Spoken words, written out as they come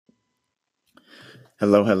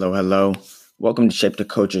Hello, hello, hello. Welcome to Shape the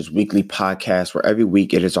Culture's weekly podcast, where every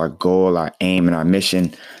week it is our goal, our aim, and our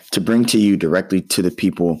mission to bring to you directly to the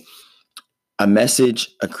people a message,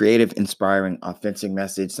 a creative, inspiring, authentic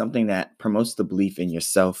message, something that promotes the belief in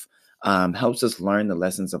yourself, helps us learn the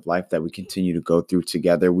lessons of life that we continue to go through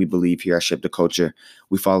together. We believe here at Shape the Culture,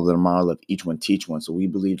 we follow the model of each one teach one. So we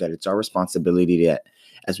believe that it's our responsibility that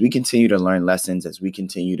as we continue to learn lessons, as we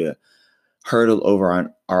continue to hurdle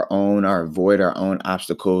over our own, or avoid our own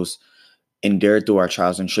obstacles, endure through our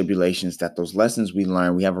trials and tribulations, that those lessons we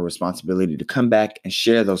learn, we have a responsibility to come back and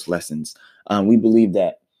share those lessons. We believe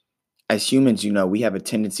that as humans, we have a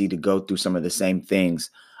tendency to go through some of the same things.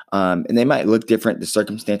 And they might look different. The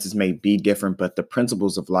circumstances may be different, but the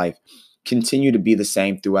principles of life continue to be the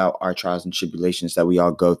same throughout our trials and tribulations that we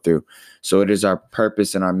all go through. So it is our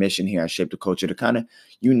purpose and our mission here at Shape the Culture to kind of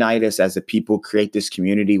unite us as a people, create this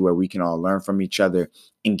community where we can all learn from each other,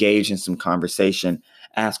 engage in some conversation,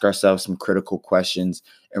 ask ourselves some critical questions,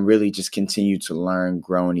 and really just continue to learn,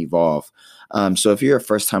 grow, and evolve. So if you're a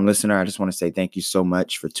first-time listener, I just want to say thank you so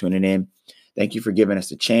much for tuning in. Thank you for giving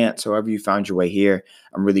us a chance. However you found your way here,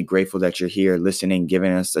 I'm really grateful that you're here listening,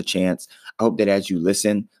 giving us a chance. I hope that as you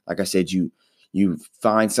listen, like I said, you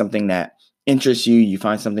find something that interests you, you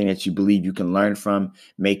find something that you believe you can learn from,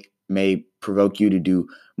 may provoke you to do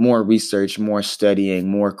more research, more studying,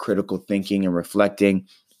 more critical thinking and reflecting.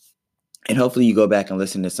 And hopefully you go back and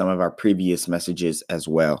listen to some of our previous messages as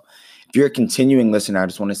well. If you're a continuing listener, I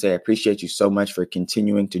just want to say I appreciate you so much for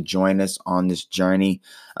continuing to join us on this journey.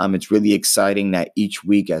 It's really exciting that each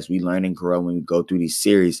week as we learn and grow and we go through these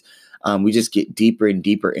series, we just get deeper and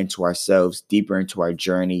deeper into ourselves, deeper into our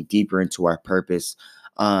journey, deeper into our purpose.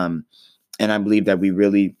 And I believe that we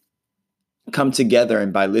really come together,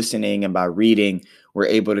 and by listening and by reading, we're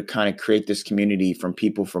able to kind of create this community from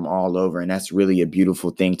people from all over. And that's really a beautiful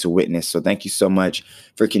thing to witness. So thank you so much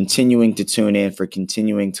for continuing to tune in, for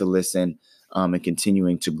continuing to listen, and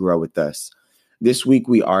continuing to grow with us. This week,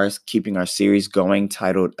 we are keeping our series going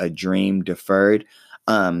titled A Dream Deferred.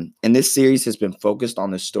 And this series has been focused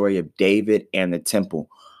on the story of David and the temple.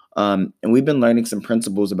 And we've been learning some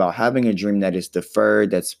principles about having a dream that is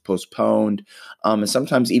deferred, that's postponed. And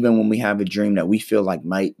sometimes even when we have a dream that we feel like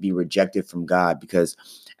might be rejected from God, because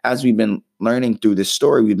as we've been learning through this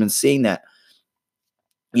story, we've been seeing that,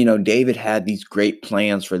 David had these great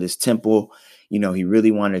plans for this temple. He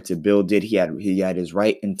really wanted to build it. He had his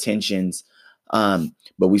right intentions.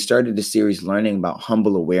 But we started the series learning about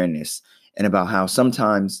humble awareness and about how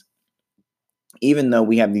sometimes, even though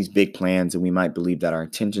we have these big plans and we might believe that our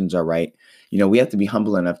intentions are right, we have to be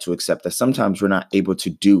humble enough to accept that sometimes we're not able to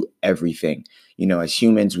do everything. As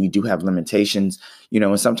humans, we do have limitations,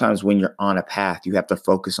 and sometimes when you're on a path, you have to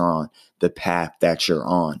focus on the path that you're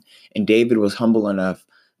on. And David was humble enough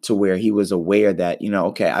to where he was aware that,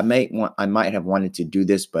 okay, I might have wanted to do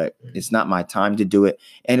this, but it's not my time to do it.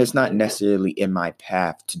 And it's not necessarily in my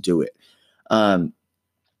path to do it. And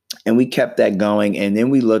we kept that going. And then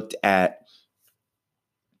we looked at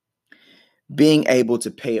being able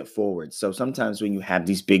to pay it forward. So sometimes when you have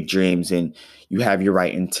these big dreams and you have your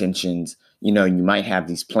right intentions, you might have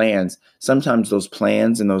these plans. Sometimes those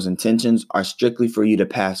plans and those intentions are strictly for you to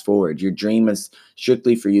pass forward. Your dream is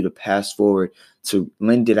strictly for you to pass forward, to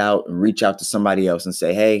lend it out and reach out to somebody else and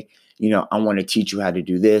say, hey, I want to teach you how to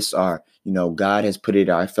do this. Or, God has put it,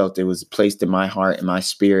 I felt it was placed in my heart and my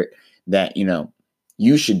spirit that,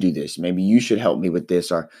 you should do this. Maybe you should help me with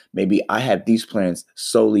this, or maybe I have these plans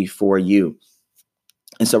solely for you.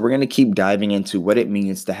 And so we're going to keep diving into what it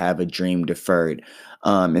means to have a dream deferred.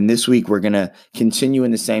 And this week we're going to continue in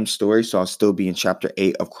the same story. So I'll still be in chapter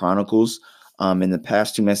 8 of Chronicles. In the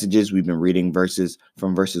past two messages, we've been reading verses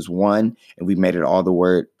 1, and we've made it all the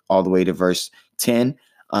way to verse 10.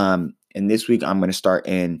 And this week I'm going to start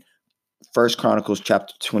in First Chronicles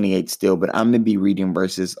chapter 28 still, but I'm going to be reading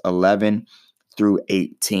verses 11 through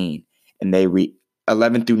 18, and they read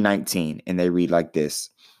 11 through 19, and they read like this.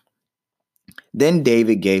 Then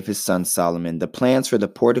David gave his son Solomon the plans for the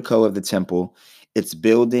portico of the temple, its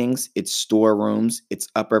buildings, its storerooms, its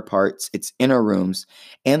upper parts, its inner rooms,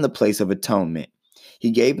 and the place of atonement.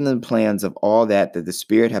 He gave them the plans of all that the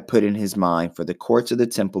Spirit had put in his mind for the courts of the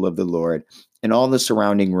temple of the Lord and all the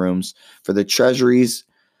surrounding rooms, for the treasuries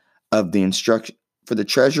of the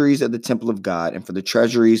treasuries of the temple of God, and for the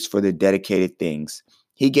treasuries for the dedicated things.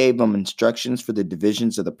 He gave them instructions for the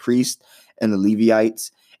divisions of the priests and the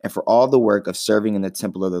Levites, and for all the work of serving in the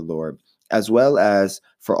temple of the Lord, as well as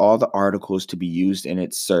for all the articles to be used in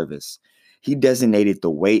its service. He designated the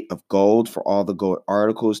weight of gold for all the gold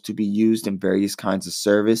articles to be used in various kinds of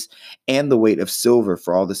service, and the weight of silver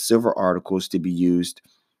for all the silver articles to be used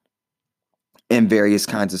and various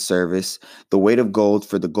kinds of service, the weight of gold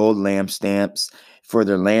for the gold lampstands, for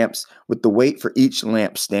their lamps, with the weight for each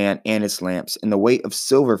lampstand and its lamps, and the weight of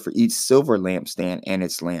silver for each silver lampstand and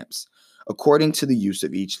its lamps, according to the use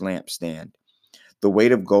of each lampstand, the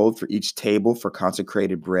weight of gold for each table for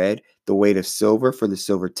consecrated bread, the weight of silver for the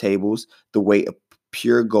silver tables, the weight of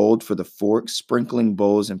pure gold for the forks, sprinkling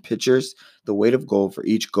bowls and pitchers, the weight of gold for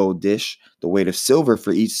each gold dish, the weight of silver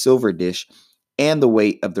for each silver dish, and the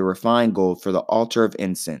weight of the refined gold for the altar of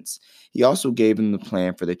incense. He also gave him the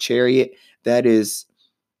plan for the chariot, that is,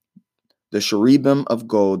 the cherubim of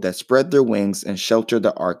gold that spread their wings and shelter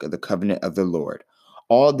the ark of the covenant of the Lord.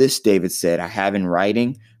 All this, David said, I have in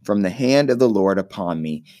writing from the hand of the Lord upon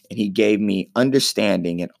me, and he gave me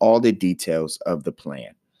understanding in all the details of the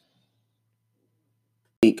plan.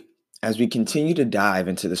 As we continue to dive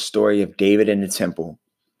into the story of David and the temple,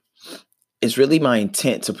 it's really my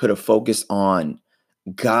intent to put a focus on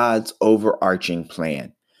God's overarching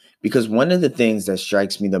plan. Because one of the things that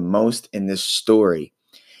strikes me the most in this story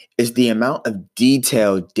is the amount of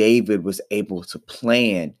detail David was able to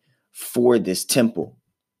plan for this temple.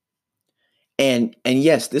 And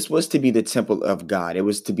yes, this was to be the temple of God. It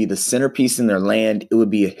was to be the centerpiece in their land. It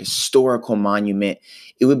would be a historical monument.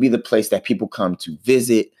 It would be the place that people come to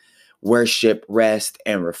visit, worship, rest,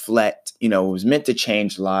 and reflect. It was meant to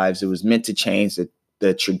change lives. It was meant to change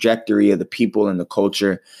the trajectory of the people and the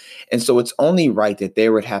culture. And so it's only right that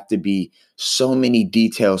there would have to be so many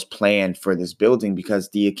details planned for this building because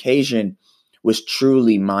the occasion was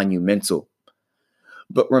truly monumental.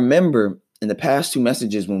 But remember, in the past two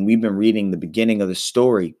messages, when we've been reading the beginning of the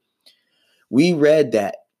story, we read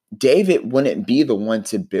that David wouldn't be the one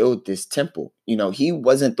to build this temple. He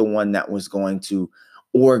wasn't the one that was going to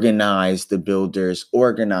organize the builders,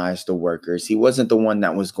 organize the workers. He wasn't the one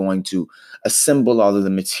that was going to assemble all of the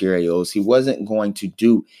materials. He wasn't going to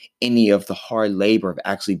do any of the hard labor of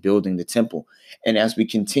actually building the temple. And as we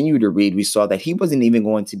continue to read, we saw that he wasn't even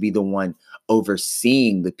going to be the one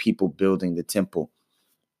overseeing the people building the temple.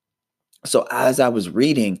 So as I was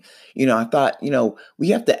reading, I thought, we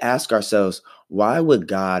have to ask ourselves, why would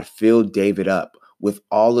God fill David up with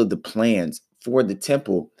all of the plans for the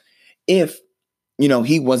temple if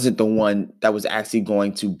he wasn't the one that was actually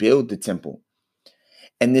going to build the temple?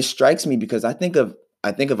 And this strikes me because I think of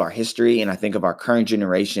our history and I think of our current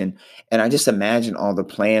generation, and I just imagine all the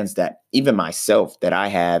plans that even myself that I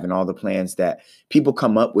have and all the plans that people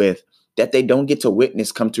come up with that they don't get to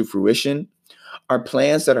witness come to fruition are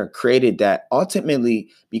plans that are created that ultimately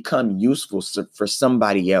become useful for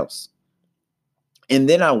somebody else. And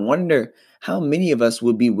then I wonder how many of us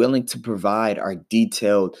would be willing to provide our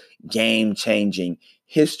detailed, game-changing,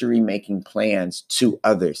 history-making plans to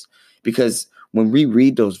others. Because when we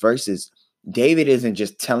read those verses, David isn't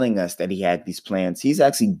just telling us that he had these plans. He's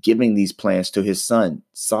actually giving these plans to his son,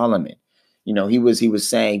 Solomon. He was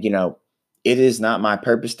saying, it is not my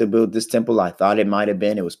purpose to build this temple. I thought it might have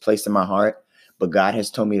been. It was placed in my heart. But God has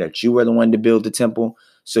told me that you are the one to build the temple.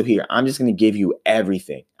 So here, I'm just going to give you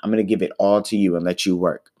everything. I'm going to give it all to you and let you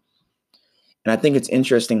work. And I think it's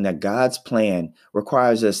interesting that God's plan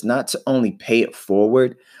requires us not to only pay it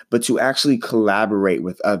forward, but to actually collaborate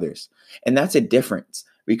with others. And that's a difference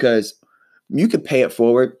because you could pay it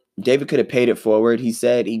forward. David could have paid it forward. He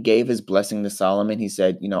said he gave his blessing to Solomon. He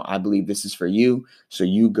said, I believe this is for you. So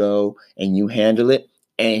you go and you handle it.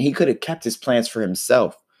 And he could have kept his plans for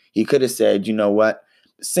himself. He could have said, you know what,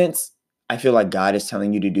 since I feel like God is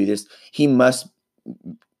telling you to do this, he must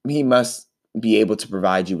be able to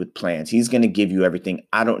provide you with plans. He's going to give you everything.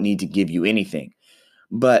 I don't need to give you anything.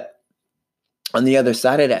 But on the other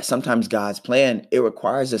side of that, sometimes God's plan, it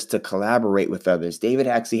requires us to collaborate with others. David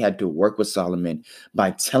actually had to work with Solomon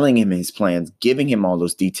by telling him his plans, giving him all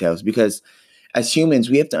those details, because as humans,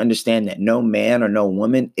 we have to understand that no man or no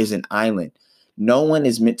woman is an island. No one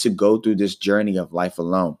is meant to go through this journey of life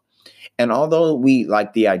alone. And although we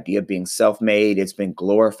like the idea of being self-made, it's been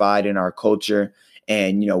glorified in our culture.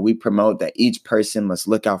 And, we promote that each person must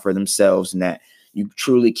look out for themselves and that you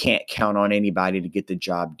truly can't count on anybody to get the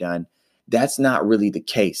job done. That's not really the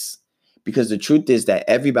case, because the truth is that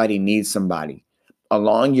everybody needs somebody.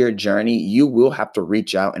 Along your journey, you will have to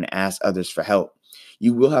reach out and ask others for help.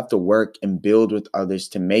 You will have to work and build with others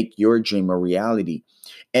to make your dream a reality.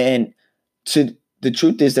 And the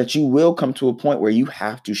truth is that you will come to a point where you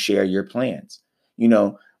have to share your plans.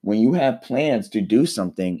 When you have plans to do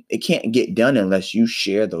something, it can't get done unless you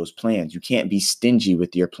share those plans. You can't be stingy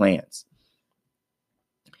with your plans.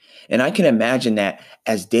 And I can imagine that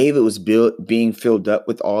as David was being filled up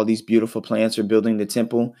with all these beautiful plans for building the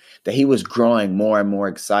temple, that he was growing more and more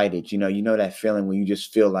excited. You know that feeling when you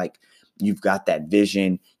just feel like you've got that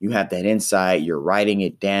vision, you have that insight, you're writing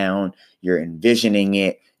it down, you're envisioning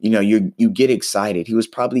it, you get excited. He was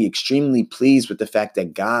probably extremely pleased with the fact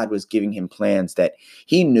that God was giving him plans that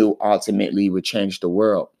he knew ultimately would change the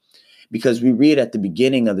world. Because we read at the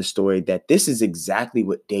beginning of the story that this is exactly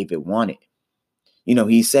what David wanted.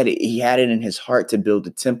 He said it, he had it in his heart to build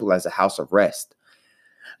the temple as a house of rest.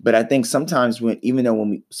 But I think sometimes when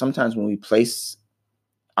we place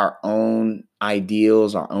our own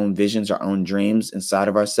ideals, our own visions, our own dreams inside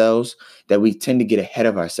of ourselves, that we tend to get ahead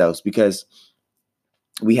of ourselves because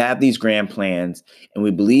we have these grand plans and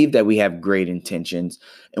we believe that we have great intentions,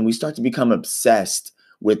 and we start to become obsessed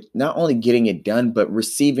with not only getting it done, but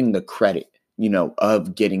receiving the credit,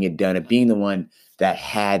 of getting it done, of being the one that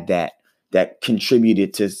had that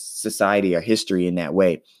contributed to society or history in that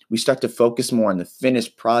way. We start to focus more on the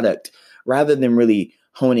finished product rather than really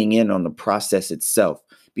honing in on the process itself,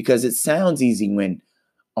 because it sounds easy when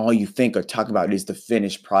all you think or talk about is the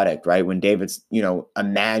finished product, right? When David's,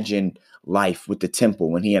 imagined life with the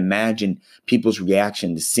temple, when he imagined people's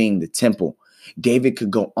reaction to seeing the temple, David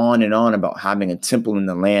could go on and on about having a temple in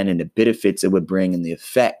the land and the benefits it would bring and the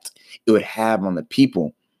effect it would have on the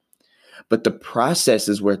people. But the process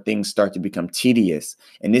is where things start to become tedious.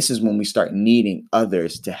 And this is when we start needing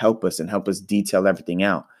others to help us and help us detail everything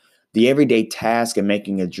out. The everyday task of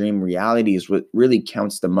making a dream reality is what really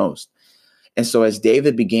counts the most. And so as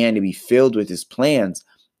David began to be filled with his plans,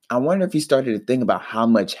 I wonder if he started to think about how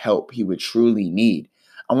much help he would truly need.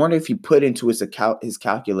 I wonder if he put into his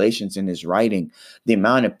calculations in his writing the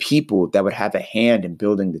amount of people that would have a hand in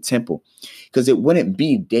building the temple. Because it wouldn't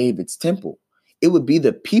be David's temple. It would be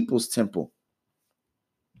the people's temple.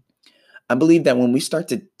 I believe that when we start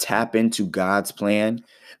to tap into God's plan,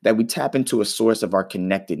 that we tap into a source of our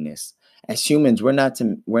connectedness. As humans, we're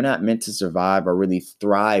not meant to survive or really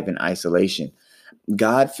thrive in isolation.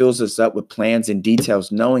 God fills us up with plans and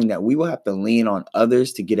details, knowing that we will have to lean on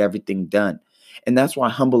others to get everything done. And that's why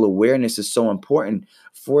humble awareness is so important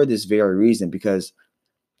for this very reason, because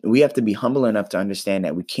we have to be humble enough to understand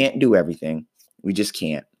that we can't do everything. We just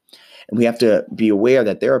can't. And we have to be aware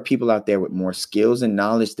that there are people out there with more skills and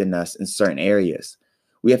knowledge than us in certain areas.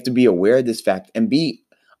 We have to be aware of this fact and be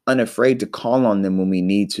unafraid to call on them when we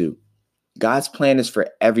need to. God's plan is for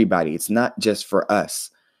everybody. It's not just for us,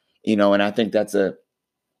 and I think that's a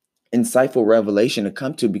insightful revelation to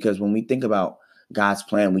come to, because when we think about God's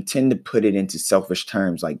plan, we tend to put it into selfish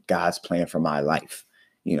terms, like God's plan for my life.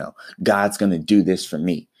 God's going to do this for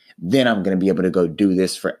me. Then I'm going to be able to go do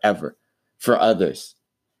this forever for others,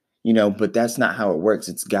 but that's not how it works.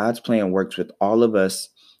 It's God's plan works with all of us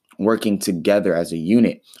working together as a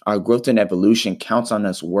unit. Our growth and evolution counts on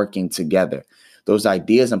us working together. Those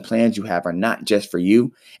ideas and plans you have are not just for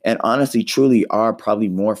you, and honestly, truly are probably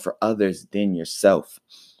more for others than yourself.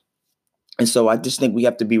 And so I just think we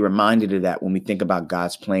have to be reminded of that when we think about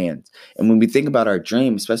God's plans. And when we think about our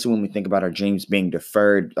dreams, especially when we think about our dreams being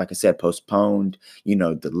deferred, like I said, postponed,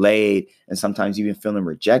 delayed, and sometimes even feeling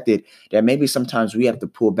rejected, that maybe sometimes we have to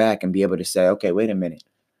pull back and be able to say, okay, wait a minute.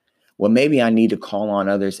 Well, maybe I need to call on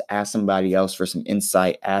others, ask somebody else for some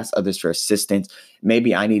insight, ask others for assistance.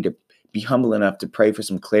 Maybe I need to be humble enough to pray for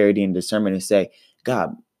some clarity and discernment and say,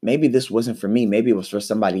 God, maybe this wasn't for me. Maybe it was for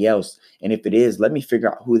somebody else. And if it is, let me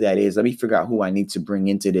figure out who that is. Let me figure out who I need to bring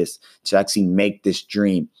into this to actually make this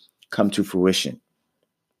dream come to fruition.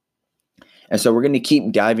 And so we're going to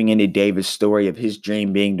keep diving into David's story of his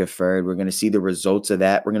dream being deferred. We're going to see the results of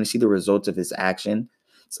that. We're going to see the results of his action,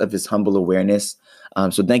 of his humble awareness.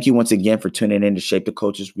 So thank you once again for tuning in to Shape the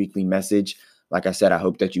Culture's weekly message. Like I said, I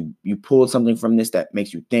hope that you pulled something from this that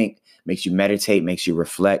makes you think, makes you meditate, makes you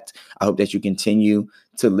reflect. I hope that you continue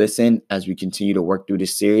to listen as we continue to work through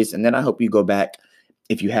this series. And then I hope you go back,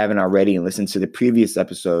 if you haven't already, and listen to the previous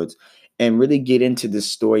episodes and really get into the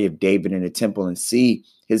story of David in the temple and see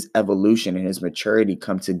his evolution and his maturity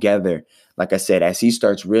come together. Like I said, as he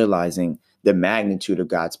starts realizing the magnitude of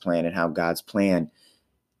God's plan and how God's plan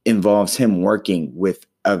involves him working with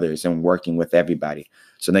others and working with everybody.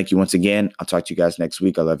 So thank you once again. I'll talk to you guys next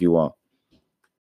week. I love you all.